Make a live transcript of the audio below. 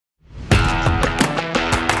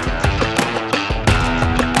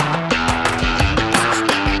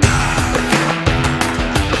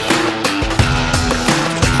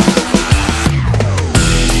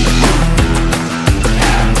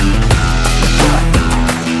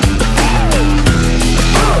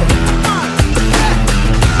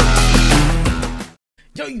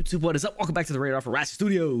YouTube, what is up? Welcome back to the Radar for Rasslin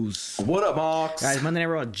Studios. What up, Hawks? Guys, Monday Night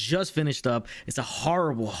Raw just finished up. It's a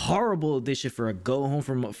horrible edition for a go home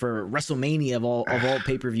for Wrestlemania of all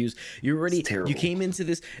pay-per-views. You came into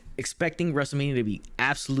this expecting Wrestlemania to be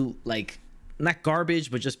absolute, like, not garbage,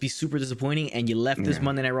 but just be super disappointing, and you left this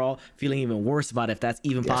Monday Night Raw feeling even worse about it, if that's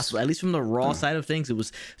even possible. At least from the Raw side of things, it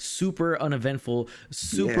was super uneventful,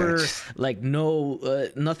 super like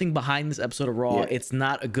nothing behind this episode of Raw. It's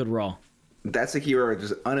not a good Raw. That's the key word,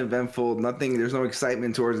 just uneventful. Nothing. There's no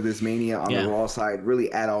excitement towards this Mania on the Raw side,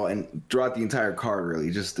 really at all, and throughout the entire card, really,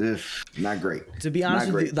 just not great. To be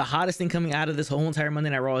honest with you, the hottest thing coming out of this whole entire Monday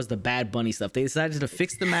Night Raw is the Bad Bunny stuff. They decided to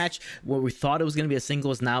fix the match. What we thought it was going to be a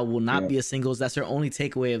singles now will not be a singles. That's their only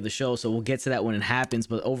takeaway of the show. So we'll get to that when it happens.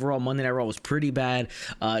 But overall, Monday Night Raw was pretty bad.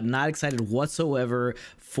 Not excited whatsoever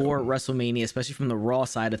for WrestleMania, especially from the Raw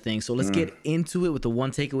side of things. So let's get into it with the one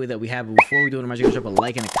takeaway that we have. But before we do it, I'm going to drop a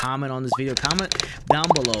like and a comment on this video. Comment down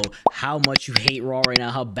below how much you hate Raw right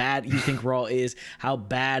now, how bad you think Raw is, how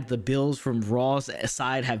bad the bills from Raw's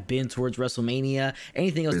side have been towards WrestleMania.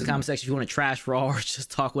 Anything else in the comment section. If you want to trash Raw or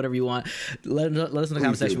just talk whatever you want, let us know in the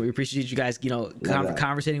comment section. We appreciate you guys,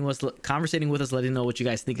 conversating with us, letting know what you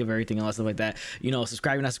guys think of everything and all that stuff like that.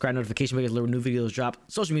 Subscribe, not subscribe, notification because new videos drop.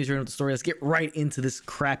 Social media, with the story. Let's get right into this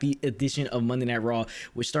crappy edition of Monday Night Raw,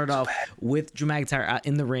 which started off with Drew McIntyre out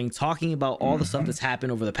in the ring talking about all the stuff that's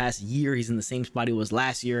happened over the past year. He's in the same spot he was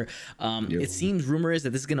last year. It seems, rumor is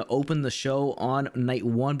that this is going to open the show on night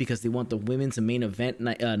one because they want the women to main event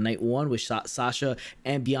night one with Sasha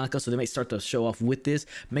and Bianca, so they might start the show off with this.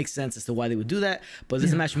 Makes sense as to why they would do that, but this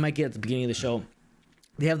is a match we might get at the beginning of the show.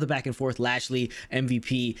 They have the back and forth, Lashley,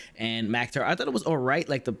 MVP, and McIntyre. I thought it was all right.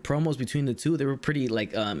 Like, the promos between the two, they were pretty,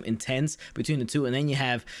 like, intense between the two. And then you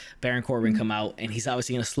have Baron Corbin come out, and he's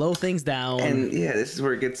obviously going to slow things down. And, this is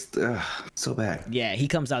where it gets so bad. Yeah, he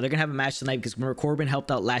comes out. They're going to have a match tonight because, remember, Corbin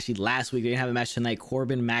helped out Lashley last week. They're going to have a match tonight,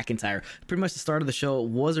 Corbin-McIntyre. Pretty much the start of the show.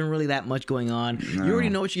 Wasn't really that much going on. You already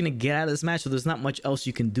know what you're going to get out of this match, so there's not much else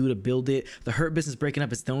you can do to build it. The Hurt Business breaking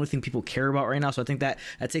up is the only thing people care about right now, so I think that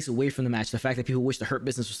takes away from the match. The fact that people wish the Hurt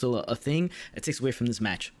Business was still a thing, it takes away from this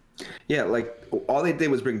match. Yeah, like, all they did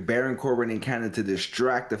was bring Baron Corbin in kind of to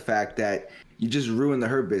distract the fact that you just ruined the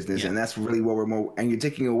Hurt Business, and that's really what we're more. And you're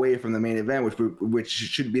taking away from the main event, which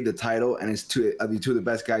should be the title, and it's two of the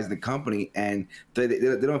best guys in the company, and they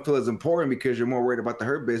don't feel as important because you're more worried about the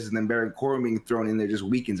Hurt Business, and then Baron Corbin being thrown in there just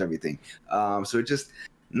weakens everything. So it just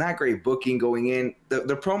not great booking going in.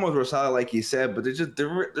 The promos were solid, like you said, but there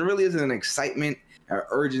really isn't an excitement or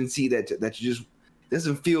urgency that you just.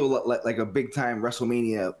 Doesn't feel like a big time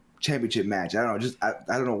WrestleMania championship match. I don't know.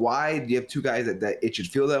 I don't know why you have two guys that it should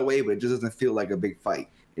feel that way, but it just doesn't feel like a big fight.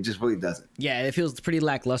 It just really doesn't. Yeah, it feels pretty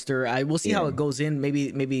lackluster. We'll see how it goes in.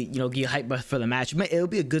 Maybe get hype for the match. It'll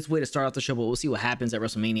be a good way to start off the show, but we'll see what happens at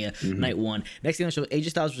WrestleMania night one. Next thing on the show,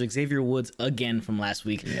 AJ Styles versus Xavier Woods again from last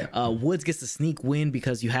week. Woods gets the sneak win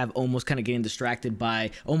because you have almost kind of getting distracted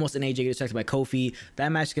by and AJ getting distracted by Kofi. That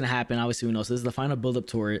match is gonna happen. Obviously, we know. So this is the final build up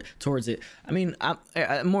towards it. I mean,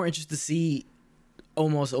 I'm more interested to see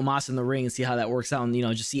Omos in the ring and see how that works out, and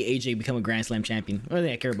just see AJ become a Grand Slam champion. What do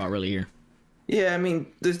I care about really here? Yeah, I mean,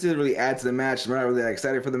 this didn't really add to the match. We're not really that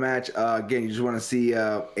excited for the match. Again, you just want to see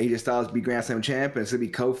AJ Styles be Grand Slam champ, and it's going to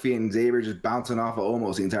be Kofi and Xavier just bouncing off of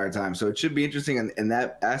Omos the entire time. So it should be interesting in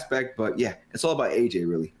that aspect. But, yeah, it's all about AJ,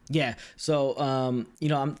 really. Yeah, so, I'm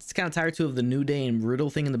kind of tired, too, of the New Day and Riddle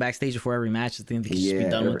thing in the backstage before every match. I think they should be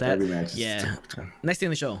done with that. Every match. Yeah. Next thing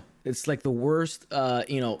on the show. It's like the worst,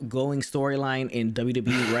 going storyline in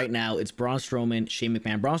WWE right now. It's Braun Strowman, Shane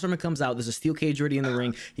McMahon. Braun Strowman comes out. There's a steel cage already in the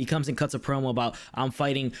ring. He comes and cuts a promo about, I'm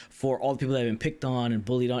fighting for all the people that have been picked on and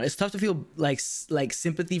bullied on. It's tough to feel like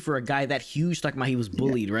sympathy for a guy that huge, talking about he was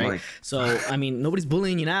bullied, right? So, I mean, nobody's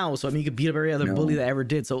bullying you now. So, I mean, you could beat up every other bully that ever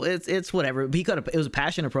did. So, it's whatever. It was a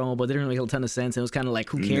passionate promo, but they didn't really make a ton of sense. It was kind of like,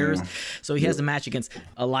 who cares? So, he has a match against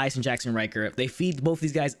Elias and Jackson Ryker. They feed both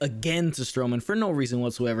these guys again to Strowman for no reason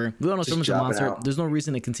whatsoever. We all know Strowman's a monster. There's no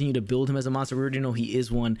reason to continue to build him as a monster. We already know he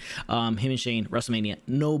is one. Him and Shane, WrestleMania.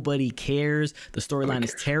 Nobody cares. The storyline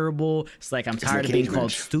is terrible. It's like, I'm tired of being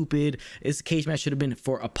called stupid. This cage match should have been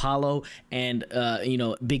for Apollo and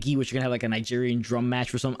Big E, which you're gonna have like a Nigerian drum match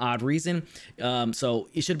for some odd reason. So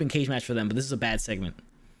it should have been cage match for them, but this is a bad segment.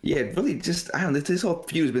 Yeah, really, I don't know. This whole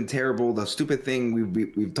feud has been terrible. The stupid thing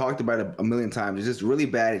we've talked about it a million times. It's just really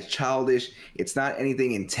bad. It's childish. It's not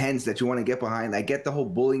anything intense that you want to get behind. I get the whole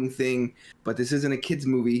bullying thing, but this isn't a kids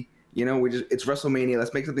movie. It's WrestleMania.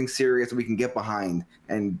 Let's make something serious that we can get behind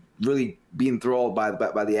and really be enthralled by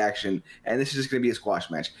the action. And this is just going to be a squash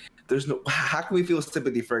match. there's no, how can we feel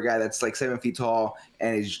sympathy for a guy that's like 7 feet tall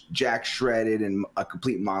and is jack shredded and a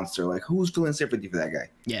complete monster? Like, who's feeling sympathy for that guy?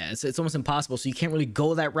 Yeah, it's almost impossible. So you can't really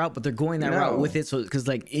go that route, but they're going that route with it. So because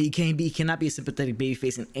like he cannot be a sympathetic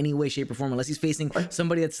babyface in any way, shape, or form unless he's facing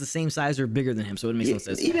somebody that's the same size or bigger than him. So it makes no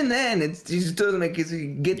sense. Even then, it just doesn't make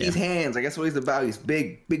it. Get these hands. Like, that's what he's about. He's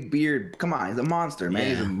big beard. Come on, he's a monster, man.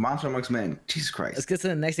 He's a monster amongst men. Jesus Christ. Let's get to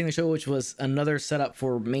the next thing to show, which was another setup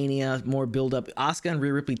for Mania, more build up. Asuka and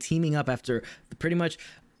Rhea Ripley teaming up after pretty much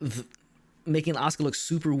making Asuka look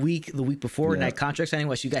super weak the week before that contract signing,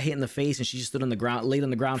 while she got hit in the face and she just stood on the ground, laid on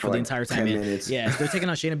the ground for like the entire time. Yeah, so they're taking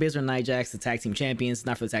on Shayna Baszler and Nia Jax, the tag team champions,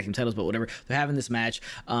 not for the tag team titles, but whatever. They're having this match.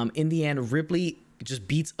 In the end, Ripley just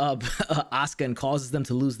beats up Asuka and causes them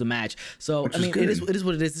to lose the match. So I mean, it is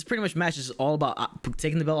what it is. This pretty much match is all about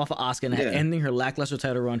taking the belt off of Asuka and ending her lackluster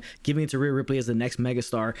title run, giving it to Rhea Ripley as the next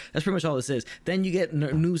megastar. That's pretty much all this is. Then you get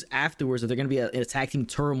news afterwards that they're going to be a tag team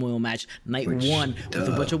turmoil match night one with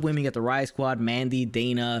a bunch of women. You got the Riot Squad, Mandy,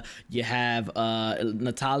 Dana. You have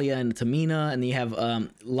Natalia and Tamina, and then you have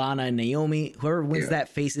Lana and Naomi. Whoever wins that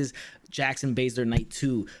faces Jackson Baszler night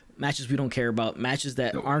 2. Matches we don't care about, matches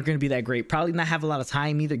that aren't going to be that great, probably not have a lot of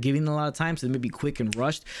time either, giving them a lot of time, so they may be quick and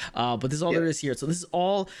rushed, but this is all there is here. So this is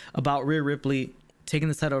all about Rhea Ripley taking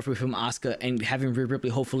the title from Asuka and having Rhea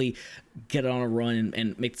Ripley hopefully get on a run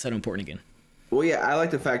and make the title important again. Well, yeah, I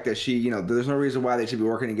like the fact that she, there's no reason why they should be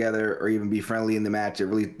working together or even be friendly in the match. It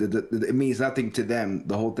really, it means nothing to them.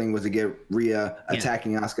 The whole thing was to get Rhea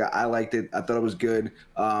attacking Asuka. I liked it. I thought it was good.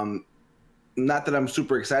 Not that I'm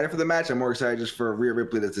super excited for the match. I'm more excited just for Rhea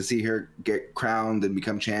Ripley to see her get crowned and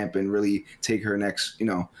become champ and really take her next,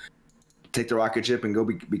 take the rocket ship and go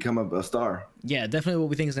become a star. Yeah, definitely what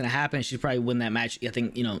we think is going to happen. She'll probably win that match. I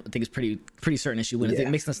think it's pretty certain that she win. I think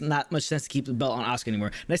it makes not much sense to keep the belt on Asuka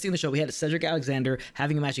anymore. Next thing in the show, we had Cedric Alexander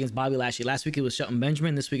having a match against Bobby Lashley. Last week it was Shelton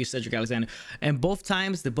Benjamin. This week is Cedric Alexander. And both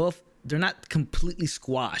times they're not completely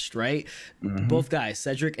squashed, right? Both guys,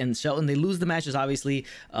 Cedric and Shelton, they lose the matches, obviously,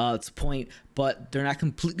 it's a point, but they're not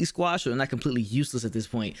completely squashed, or they're not completely useless at this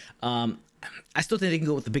point. I still think they can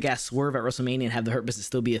go with the big ass swerve at WrestleMania and have the Hurt Business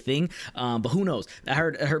still be a thing, but who knows? I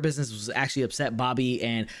heard Hurt Business was actually upset.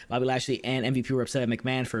 Bobby Lashley and MVP were upset at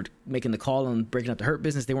McMahon for making the call and breaking up the Hurt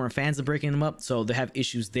Business. They weren't fans of breaking them up, so they have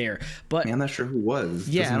issues there. But I'm not sure who was.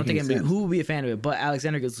 Yeah, I don't think who would be a fan of it. But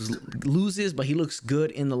Alexander loses, but he looks good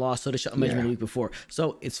in the loss. So did Shelton Benjamin the week before.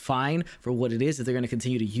 So it's fine for what it is. That they're going to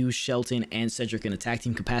continue to use Shelton and Cedric in a tag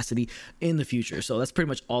team capacity in the future. So that's pretty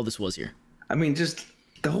much all this was here. I mean,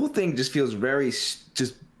 the whole thing just feels very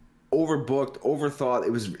just overbooked, overthought.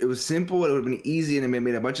 It was simple. It would have been easy, and it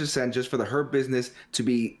made a bunch of sense just for the Hurt Business to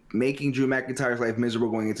be making Drew McIntyre's life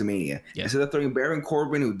miserable going into Mania. Instead of throwing Baron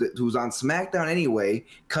Corbin, who's on SmackDown anyway,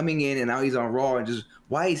 coming in, and now he's on Raw, and just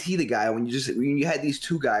why is he the guy when you had these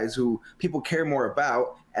two guys who people care more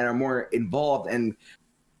about and are more involved and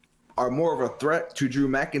are more of a threat to Drew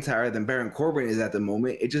McIntyre than Baron Corbin is at the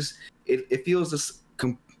moment. It feels just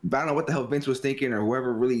I don't know what the hell Vince was thinking or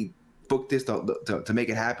whoever really booked this to make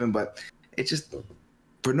it happen, but it just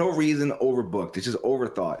for no reason overbooked. It's just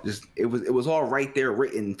overthought. It was all right there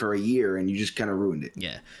written for a year, and you just kind of ruined it.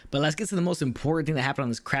 Yeah, but let's get to the most important thing that happened on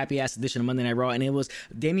this crappy ass edition of Monday Night Raw, and it was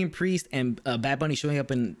Damian Priest and Bad Bunny showing up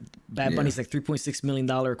in Bad Bunny's like $3.6 million,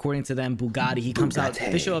 according to them, Bugatti. He comes out,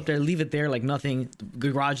 they show up there, leave it there like nothing.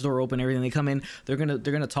 Garage door open, everything. They come in, they're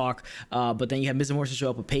gonna talk, but then you have Miz Morrison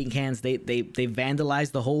show up with paint cans. They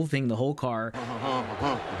vandalized the whole thing, the whole car.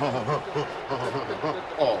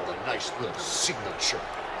 Oh, the nice little signature.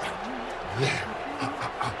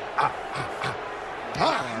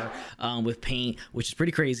 With paint, which is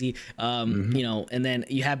pretty crazy. And then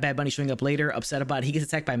you have Bad Bunny showing up later, upset about it. He gets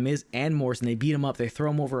attacked by Miz and Morrison. They beat him up. They throw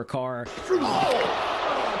him over a car. Oh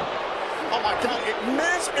my God!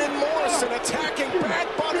 Miz and Morrison attacking Bad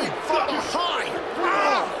Bunny from behind.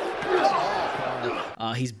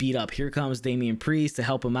 He's beat up. Here comes Damian Priest to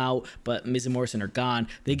help him out, but Miz and Morrison are gone.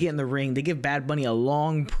 They get in the ring. They give Bad Bunny a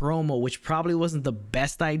long promo, which probably wasn't the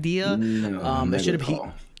best idea. It should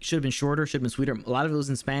have been shorter, should have been sweeter. A lot of it was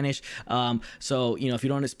in Spanish. So, if you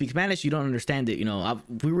don't speak Spanish, you don't understand it.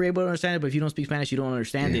 We were able to understand it, but if you don't speak Spanish, you don't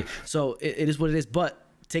understand it. So it is what it is. But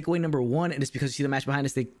takeaway number one, and it's because you see the match behind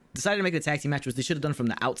us, they decided to make it a tag team match, which they should have done from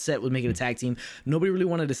the outset, was make it a tag team. Nobody really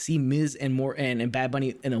wanted to see Miz and Bad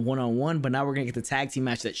Bunny in a one-on-one, but now we're gonna get the tag team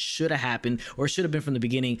match that should have happened, or should have been from the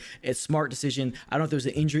beginning. It's a smart decision. I don't know if there was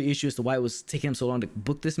an injury issue as to why it was taking them so long to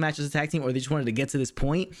book this match as a tag team, or they just wanted to get to this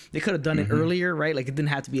point. They could have done it earlier, right? Like, it didn't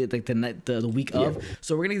have to be like the week of.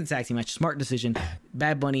 So we're gonna get the tag team match. Smart decision.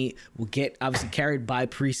 Bad Bunny will get obviously carried by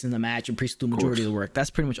Priest in the match, and Priest will do the majority of the work. That's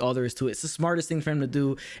pretty much all there is to it. It's the smartest thing for him to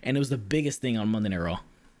do, and it was the biggest thing on Monday Night Raw.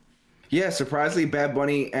 Yeah, surprisingly, Bad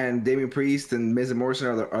Bunny and Damian Priest and Miz Morrison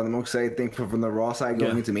are the most excited thing from the Raw side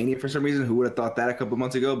going into Mania for some reason. Who would have thought that a couple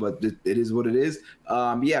months ago? But it is what it is.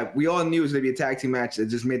 Yeah, we all knew it was going to be a tag team match. It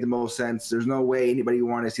just made the most sense. There's no way anybody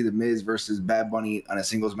wanted to see the Miz versus Bad Bunny on a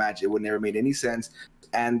singles match. It would never made any sense.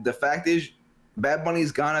 And the fact is, Bad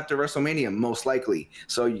Bunny's gone after WrestleMania, most likely.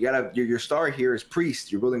 So you gotta your star here is Priest.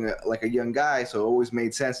 You're building like a young guy, so it always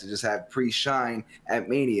made sense to just have Priest shine at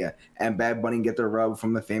Mania and Bad Bunny get the rub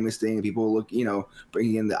from the famous thing. And people look,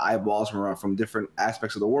 bringing in the eyeballs from different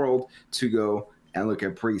aspects of the world to go and look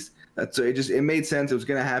at Priest. So it made sense. It was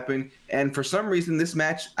gonna happen. And for some reason, this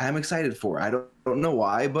match I'm excited for. I don't know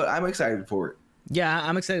why, but I'm excited for it. Yeah,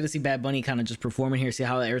 I'm excited to see Bad Bunny kind of just performing here, see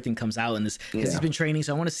how everything comes out in this, because he's been training,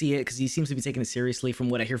 so I want to see it because he seems to be taking it seriously from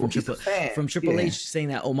what I hear from Triple H, saying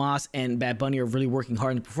that Omos and Bad Bunny are really working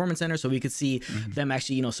hard in the Performance Center, so we could see them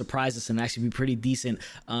actually, surprise us and actually be pretty decent,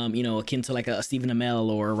 akin to like a Stephen Amell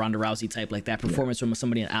or a Ronda Rousey type like that performance from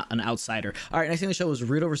somebody, an outsider. All right, next thing on the show was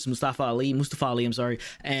Riddle versus Mustafa Ali, I'm sorry,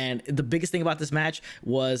 and the biggest thing about this match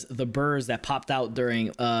was the birds that popped out during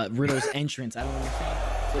Riddle's entrance. I don't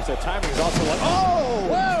understand. There's a timing is also like, oh,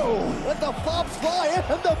 whoa! Let the flops fly in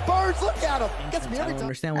and the birds, look at him. Gets me every time. I don't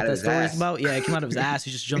understand what that story is about. Yeah, it came out of his ass.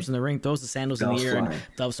 He just jumps in the ring, throws the sandals in the air, and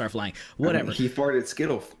doves start flying. Whatever. He farted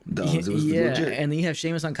Skittle doves. It was legit. And then you have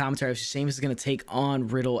Sheamus on commentary. Sheamus is going to take on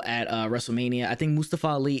Riddle at WrestleMania. I think Mustafa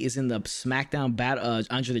Ali is in the SmackDown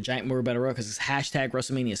Andre the Giant Memorial Battle Royal because it's hashtag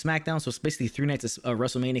WrestleMania SmackDown. So it's basically 3 nights of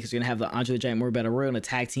WrestleMania because you're going to have the Andre the Giant Memorial Battle Royal and a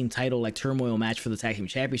tag team title like turmoil match for the tag team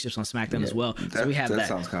championships on SmackDown as well. So we have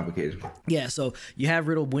that. Sounds complicated. Yeah, so you have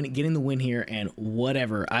Riddle getting the win here, and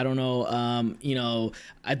whatever. I don't know.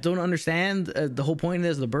 I don't understand. The whole point of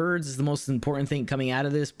this, the birds is the most important thing coming out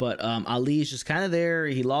of this, but Ali is just kind of there.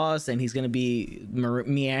 He lost, and he's going to be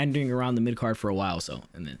meandering around the mid card for a while. So,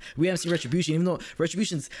 and then we haven't seen Retribution, even though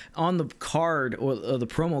Retribution's on the card or the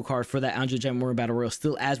promo card for that Andre Giant Memorial Battle Royal,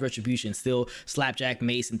 still as Retribution, still Slapjack,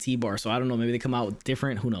 Mace, and T-Bar. So I don't know. Maybe they come out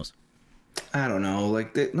different. Who knows? I don't know.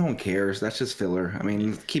 Like, no one cares. That's just filler. I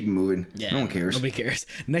mean, keep moving. Yeah, no one cares. Nobody cares.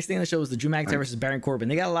 Next thing on the show was the Drew McIntyre versus Baron Corbin.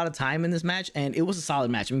 They got a lot of time in this match, and it was a solid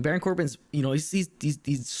match. I mean, Baron Corbin's, he's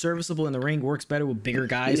serviceable in the ring, works better with bigger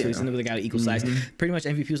guys, so he's in there with a guy of equal size. Pretty much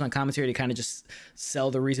MVP was on commentary to kind of just sell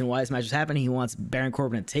the reason why this match was happening. He wants Baron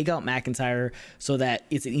Corbin to take out McIntyre so that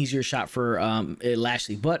it's an easier shot for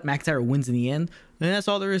Lashley. But McIntyre wins in the end. And that's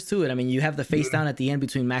all there is to it. I mean, you have the face down at the end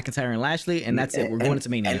between McIntyre and Lashley, and that's it. We're going into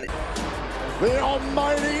Mania. The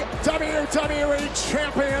almighty WWE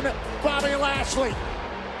Champion, Bobby Lashley.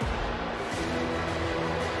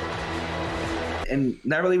 And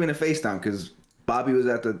not really even a face down because Bobby was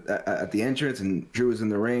at the entrance and Drew was in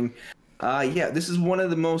the ring. Yeah, this is one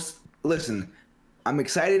of the most. Listen, I'm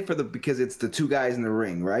excited because it's the two guys in the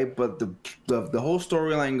ring, right? But the whole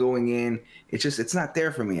storyline going in, it's not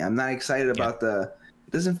there for me. I'm not excited about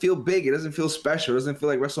It doesn't feel big. It doesn't feel special. It doesn't feel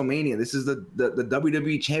like WrestleMania. This is the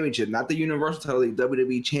WWE Championship, not the Universal title, the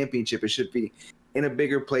WWE Championship. It should be in a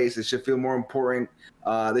bigger place. It should feel more important.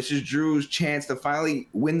 This is Drew's chance to finally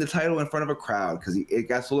win the title in front of a crowd because it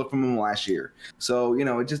got stolen from him last year. So,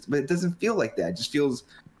 but it doesn't feel like that. It just feels,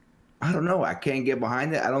 I don't know. I can't get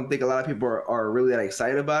behind it. I don't think a lot of people are really that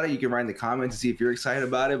excited about it. You can write in the comments to see if you're excited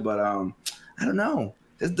about it, but I don't know.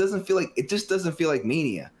 It just doesn't feel like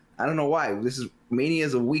Mania. I don't know why. Mania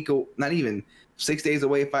is a week, not even 6 days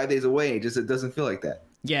away, 5 days away. It doesn't feel like that.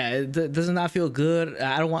 Yeah, it does not feel good.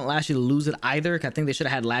 I don't want Lashley to lose it either. I think they should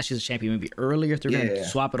have had Lashley as champion maybe earlier if they're going to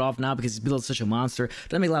swap it off now because he's built such a monster.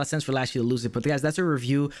 Doesn't make a lot of sense for Lashley to lose it. But guys, that's a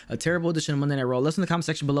review, a terrible edition of Monday Night Raw. Let us in the comment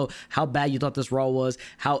section below how bad you thought this Raw was,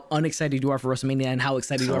 how unexcited you are for WrestleMania, and how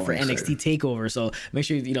excited you are for NXT TakeOver. So make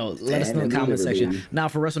sure let us know in the comment section. Now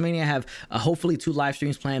for WrestleMania, I have hopefully 2 live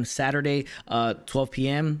streams planned: Saturday 12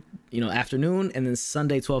 p.m. Afternoon, and then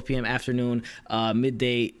Sunday 12 p.m. afternoon,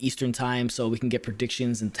 midday Eastern time, so we can get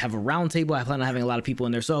predictions and have a round table. I plan on having a lot of people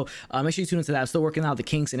in there, so make sure you tune into that. I'm still working out the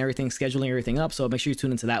kinks and everything, scheduling everything up, so make sure you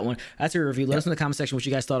tune into that one. That's a review. Let us in the comment section what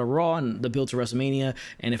you guys thought of Raw and the build to WrestleMania,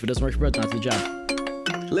 and if it doesn't work for you, not to the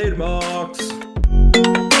job. Later, Box.